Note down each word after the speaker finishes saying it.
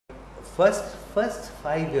first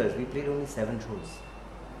 5 years we played only 7 shows.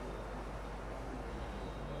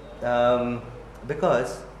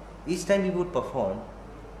 Because each time we would perform,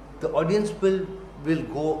 the audience will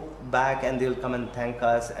go back and they'll come and thank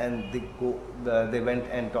us, and they went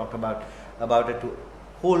and talked about it to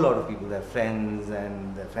whole lot of people, their friends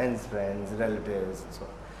and their friends' friends, relatives, and so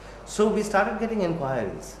on. So we started getting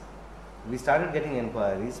inquiries. We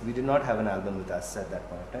did not have an album with us at that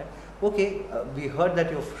point of time. Okay, we heard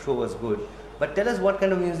that your show was good, but tell us what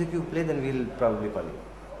kind of music you play, then we'll probably call you.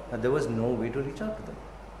 There was no way to reach out to them.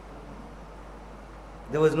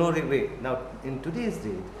 There was no way. Now, in today's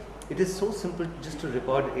date, it is so simple just to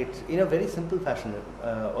record it in a very simple fashion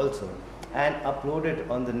also, and upload it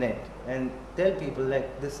on the net and tell people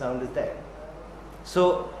like this sound is there.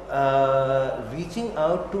 So reaching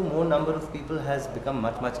out to more number of people has become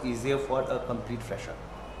much easier for a complete fresher.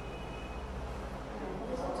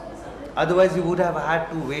 Otherwise you would have had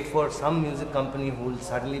to wait for some music company who will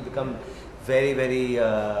suddenly become very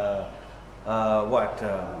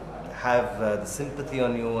have the sympathy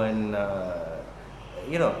on you and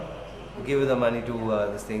give you the money to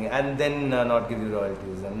this thing, and then not give you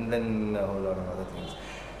royalties, and then a whole lot of other things.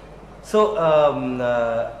 So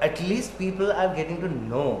at least people are getting to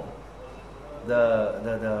know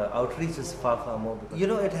the outreach is far more.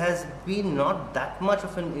 It has been not that much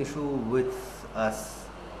of an issue with us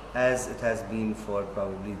as it has been for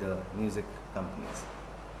probably the music companies.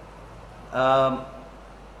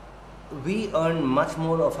 We earn much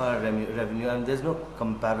more of our revenue, and there's no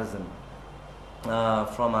comparison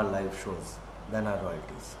from our live shows than our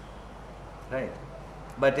royalties, right?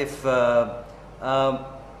 But if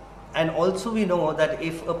and also we know that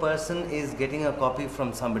if a person is getting a copy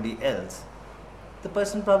from somebody else, the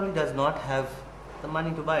person probably does not have the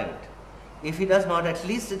money to buy it. If he does not, at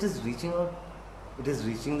least it is reaching out, it is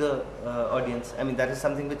reaching the audience. I mean, that is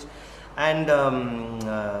something which, and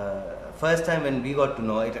first time when we got to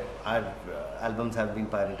know it, our albums have been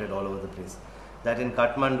pirated all over the place. That in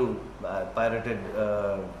Kathmandu, pirated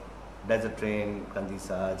Desert Train,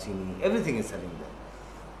 Kandisa, Chini, everything is selling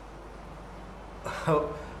there.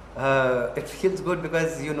 It feels good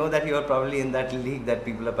because you know that you are probably in that league that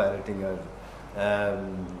people are pirating your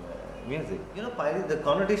music. The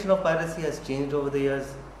connotation of piracy has changed over the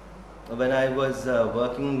years. When I was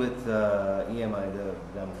working with EMI, the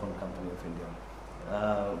Gramophone Company of India,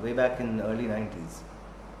 way back in the early 90s,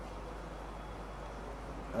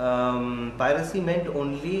 piracy meant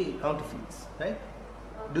only counterfeits, right?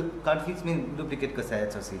 Counterfeits mean duplicate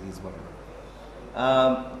cassettes or CDs, whatever.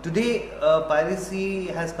 Today, piracy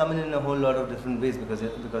has come in a whole lot of different ways because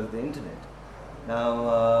of the internet.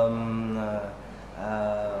 Now,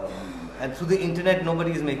 and through the internet,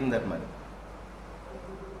 nobody is making that money.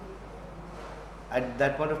 At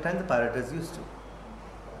that point of time, the pirates used to.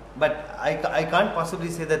 But I can't possibly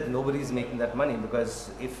say that nobody is making that money,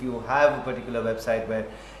 because if you have a particular website where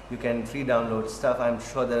you can free download stuff, I'm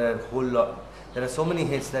sure there are so many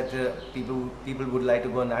hits that people would like to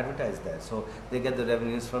go and advertise there. So they get the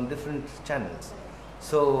revenues from different channels.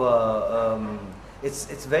 So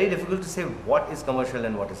it's very difficult to say what is commercial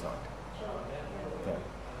and what is not. Yeah.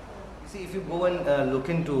 See, if you go and look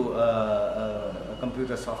into a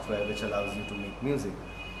computer software which allows you to make music,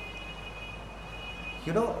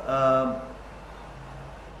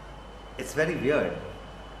 it's very weird.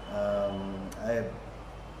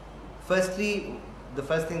 Firstly, the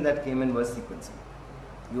first thing that came in was sequencing.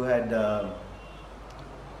 You had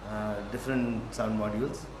different sound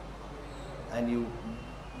modules, and you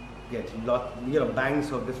get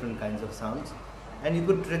banks of different kinds of sounds, and you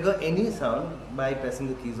could trigger any sound by pressing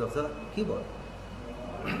the keys of the keyboard.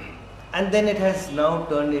 And then it has now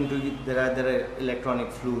turned into, there are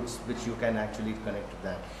electronic flutes which you can actually connect to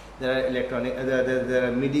that. There are there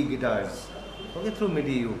are MIDI guitars. Okay, through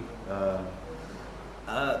MIDI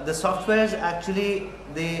the softwares actually,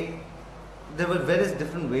 there were various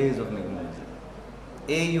different ways of making music.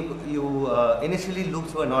 Initially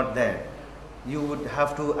loops were not there. You would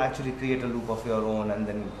have to actually create a loop of your own and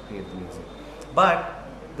then create the music. But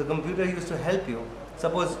the computer used to help you.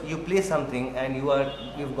 Suppose you play something and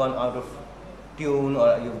you've gone out of tune,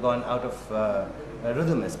 or you've gone out of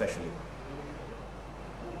rhythm especially.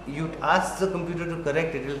 You ask the computer to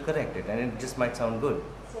correct it, it will correct it, and it just might sound good.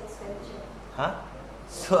 It's like spell check. Huh?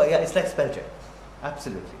 So yeah, it's like spell check.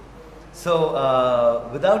 Absolutely. So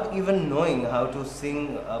without even knowing how to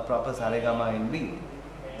sing a proper saregama in beat,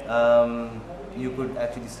 you could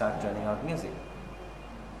actually start churning out music.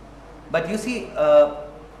 But you see,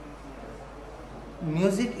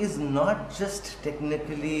 music is not just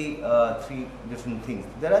technically three different things.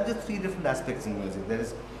 There are just three different aspects in music. There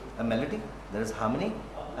is a melody, there is harmony,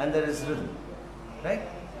 and there is rhythm, right?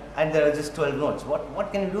 And there are just 12 notes.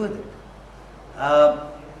 What can you do with it?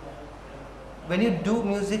 When you do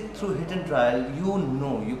music through hit and trial,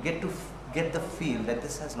 you get to get the feel that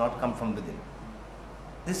this has not come from within.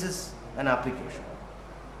 This is an application.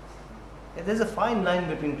 There's a fine line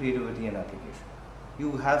between creativity and application.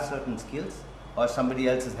 You have certain skills, or somebody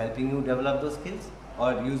else is helping you develop those skills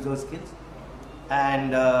or use those skills,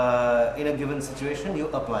 and in a given situation you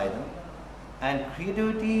apply them. And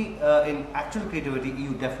creativity, in actual creativity,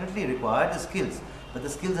 you definitely require the skills, but the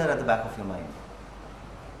skills are at the back of your mind.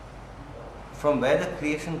 From where the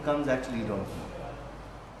creation comes, actually you don't know.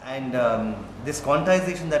 And this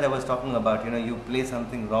quantization that I was talking about, you play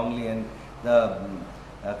something wrongly and the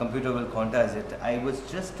computer will quantize it. I was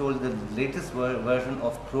just told the latest version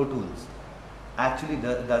of Pro Tools actually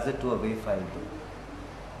does it to a WAV file too.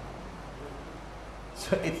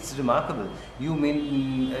 So it's remarkable. You may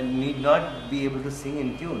need not be able to sing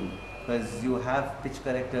in tune, because you have pitch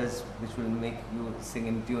correctors which will make you sing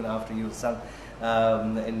in tune after you've sung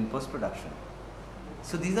in post-production.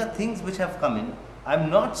 So these are things which have come in. I'm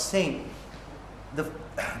not saying, the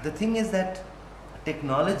thing is that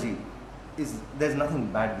technology there's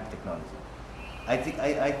nothing bad with technology. I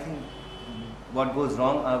think what goes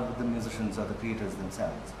wrong are with the musicians or the creators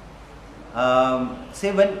themselves.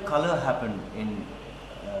 Say when color happened in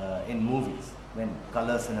movies, when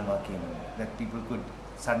color cinema came in, that people could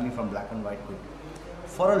suddenly from black and white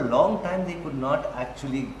for a long time they could not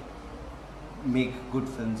actually make good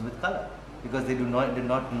films with color, because they did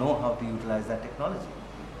not know how to utilize that technology.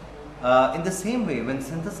 In the same way, when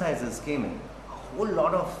synthesizers came in, a whole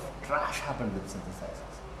lot of trash happened with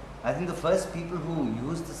synthesizers. I think the first people who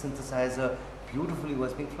used the synthesizer beautifully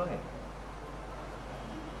was Pink Floyd.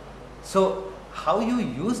 So how you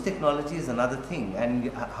use technology is another thing,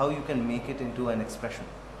 and how you can make it into an expression,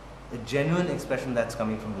 a genuine expression that's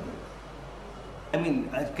coming from within. I mean,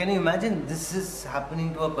 can you imagine this is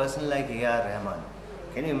happening to a person like A.R. Rahman?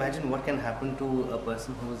 Can you imagine what can happen to a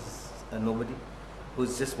person who's a nobody,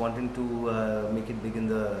 who's just wanting to make it big in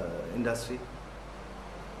the industry?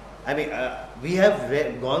 I mean, we have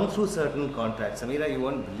gone through certain contracts. Samira, you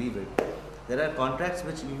won't believe it. There are contracts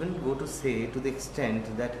which even go to say, to the extent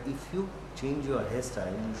that if you change your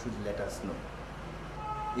hairstyle, you should let us know.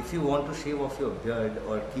 If you want to shave off your beard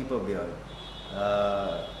or keep a beard,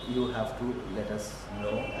 you have to let us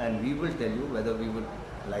know, and we will tell you whether we would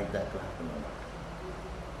like that to happen or not.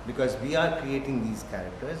 Because we are creating these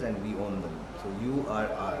characters and we own them, so you are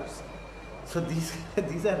ours. So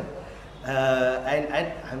these are,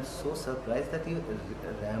 and I'm so surprised that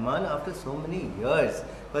Rahman, after so many years,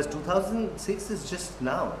 because 2006 is just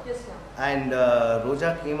now, and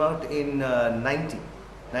Roja came out in 90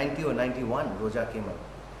 or 91, Roja came out.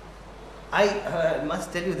 I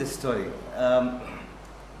must tell you this story.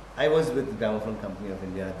 I was with the Gramophone Company of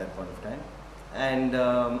India at that point of time, and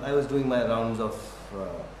I was doing my rounds of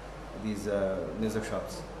these music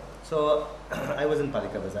shops. So I was in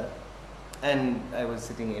Palika Bazaar, and I was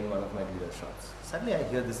sitting in one of my dealer shops. Suddenly I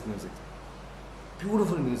hear this music,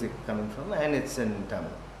 beautiful music coming from, and it's in Tamil.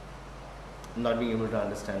 Not being able to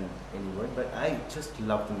understand any word, but I just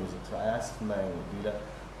love the music. So I asked my dealer,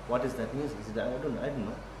 "What is that music?" He said, I don't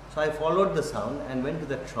know. So I followed the sound and went to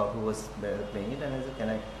that shop who was playing it, and I said, "Can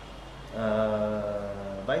I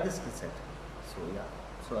buy this cassette?" So yeah,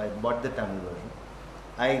 so I bought the Tamil version.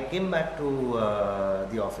 I came back to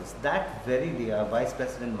the office. That very day, our Vice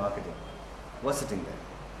President Marketing was sitting there.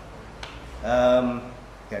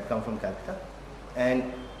 He had come from Calcutta,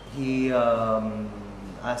 and he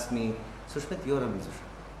asked me, "Susmit, you're a musician.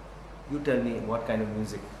 You tell me what kind of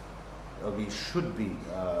music we should be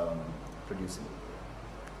producing."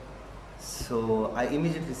 So I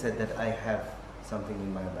immediately said that I have something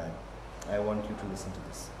in my bag. I want you to listen to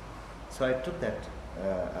this. So I took that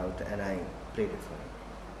out and I played it for him.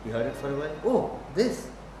 He heard it for a while. "Oh, this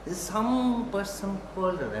is some person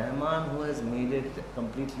called Rahman who has made it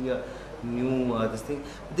completely a new this thing.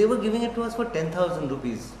 They were giving it to us for 10,000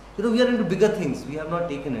 rupees. You know, we are into bigger things. We have not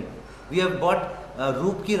taken it. We have bought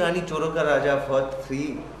Roop Ki Rani Choro Ka Raja for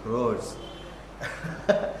 3 crores.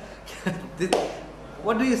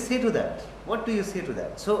 What do you say to that? What do you say to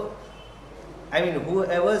that? So, I mean,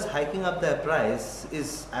 whoever's hiking up their price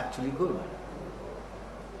is actually good.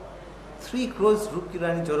 3 crores Roop Ki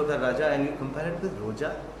Rani Choro Ka Raja, and you compare it with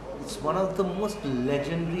Roja, it's one of the most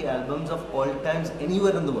legendary albums of all times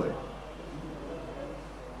anywhere in the world.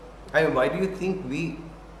 I mean, why do you think we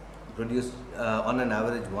produce on an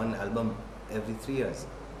average one album every 3 years?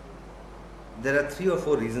 There are 3 or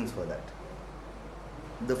 4 reasons for that.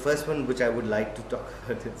 The first one, which I would like to talk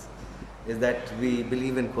about, is that we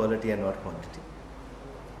believe in quality and not quantity.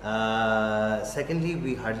 Secondly,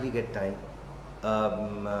 we hardly get time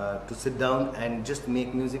to sit down and just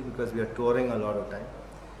make music because we are touring a lot of time.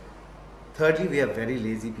 Thirdly, we are very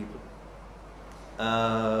lazy people.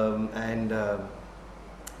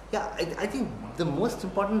 Yeah, I think the most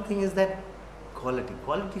important thing is that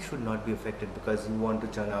quality should not be affected because you want to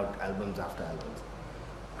churn out albums after albums.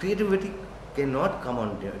 Creativity cannot come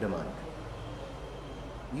on demand.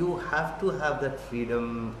 You have to have that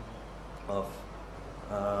freedom of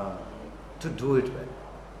to do it well,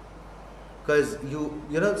 because you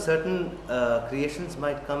know certain creations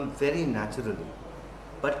might come very naturally,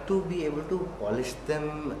 but to be able to polish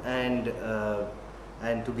them and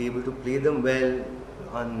to be able to play them well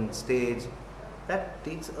on stage, that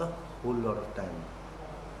takes a whole lot of time,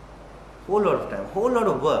 whole lot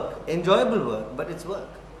of work, enjoyable work, but it's work.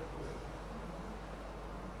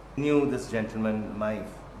 Knew this gentleman, my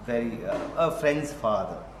very a friend's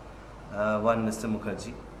father, one Mr.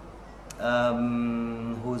 Mukherjee,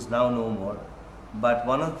 who is now no more, but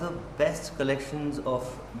one of the best collections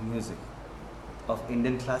of music, of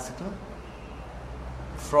Indian classical,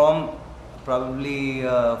 from probably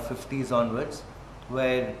 50s onwards,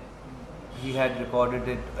 where he had recorded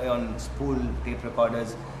it on spool tape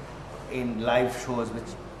recorders in live shows,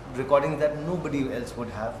 which recordings that nobody else would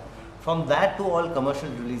have. From that to all commercial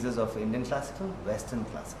releases of Indian classical, Western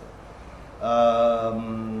classical,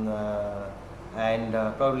 and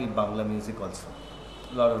probably Bangla music also.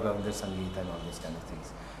 A lot of Ravindra Sangeet and all those kind of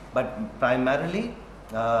things. But primarily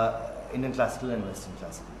Indian classical and Western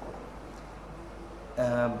classical.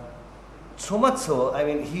 So much so, I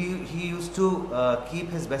mean, he used to keep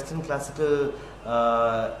his Western classical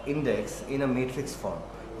index in a matrix form.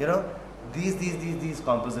 You know, these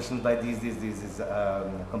compositions by these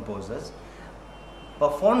composers,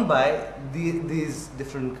 performed by these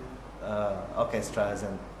different orchestras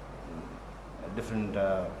and different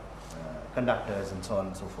conductors and so on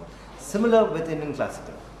and so forth. Similar with Indian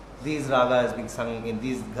classical. These ragas being sung in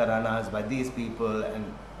these gharanas by these people and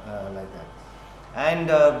like that. And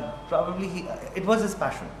probably it was his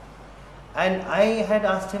passion. And I had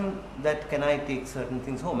asked him that can I take certain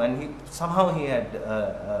things home, and somehow he had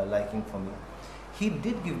a liking for me. He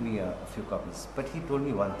did give me a few copies, but he told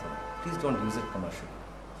me one thing: please don't use it commercially.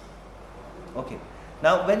 Okay.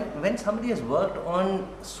 Now, when somebody has worked on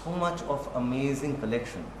so much of amazing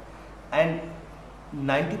collection, and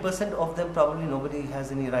 90% of them probably nobody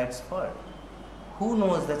has any rights for, who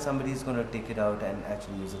knows that somebody is going to take it out and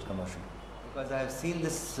actually use it commercially? Because I have seen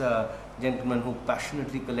this gentleman who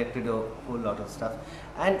passionately collected a whole lot of stuff,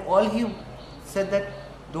 and all he said that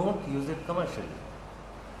don't use it commercially.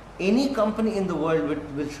 Any company in the world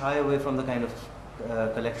will shy away from the kind of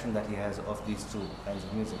collection that he has of these two kinds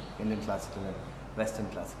of music, Indian classical and Western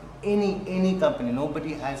classical. Any company,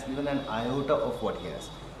 nobody has even an iota of what he has.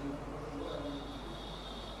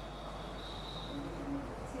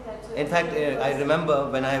 In fact, I remember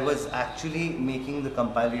when I was actually making the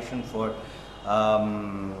compilation for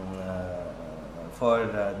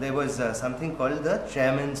there was something called the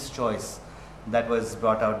Chairman's Choice that was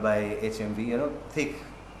brought out by HMV, you know, thick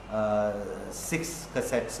 6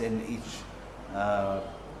 cassettes in each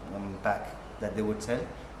pack that they would sell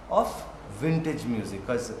of vintage music,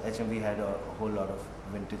 because HMV had a whole lot of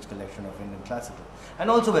vintage collection of Indian classical and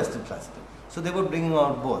also Western classical. So they were bringing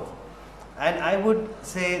out both. And I would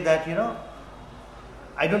say that, you know,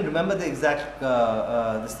 I don't remember the exact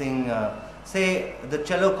this thing, say the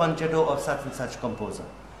cello concerto of such and such composer.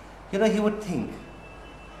 You know, he would think,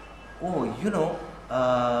 oh, you know,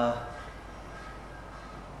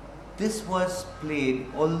 this was played,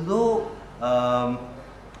 although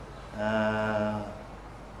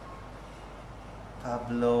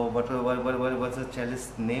Pablo, what's the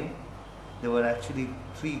cellist's name? There were actually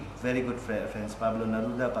 3 very good friends, Pablo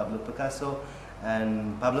Neruda, Pablo Picasso,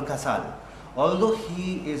 and Pablo Casal. Although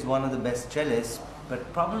he is one of the best cellists,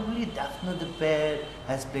 but probably Daphne de Pere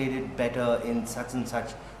has played it better in such and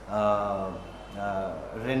such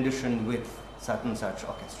rendition with such and such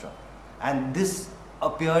orchestra. And this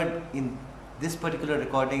appeared in this particular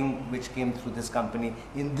recording which came through this company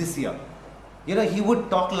in this year. You know, he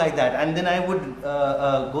would talk like that, and then I would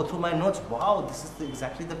go through my notes. Wow, this is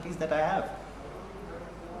exactly the piece that I have.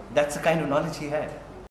 That's the kind of knowledge he had.